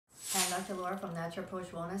Dr. Laura from Natural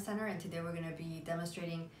Approach Wellness Center, and today we're going to be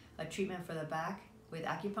demonstrating a treatment for the back with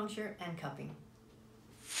acupuncture and cupping.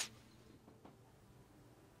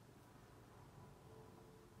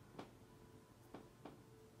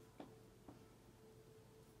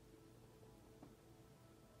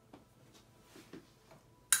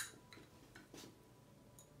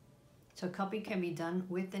 So cupping can be done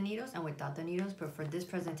with the needles and without the needles, but for this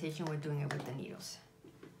presentation we're doing it with the needles.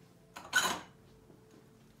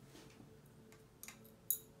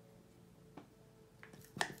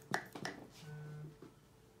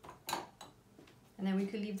 And then we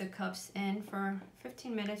could leave the cups in for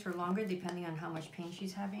 15 minutes or longer depending on how much pain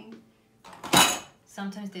she's having.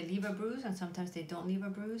 Sometimes they leave a bruise and sometimes they don't leave a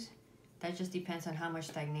bruise. That just depends on how much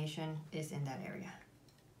stagnation is in that area.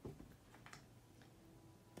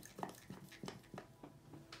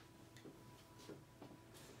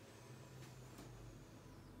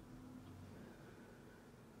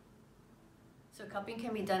 So cupping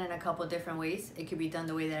can be done in a couple different ways. It could be done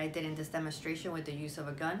the way that I did in this demonstration with the use of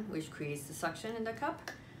a gun, which creates the suction in the cup,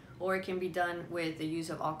 or it can be done with the use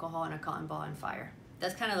of alcohol and a cotton ball and fire.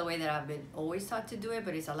 That's kind of the way that I've been always taught to do it,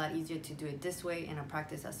 but it's a lot easier to do it this way in a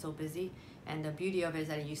practice that's so busy. And the beauty of it is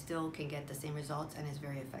that you still can get the same results and it's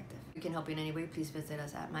very effective. If we can help you in any way, please visit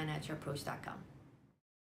us at mynaturoapproach.com.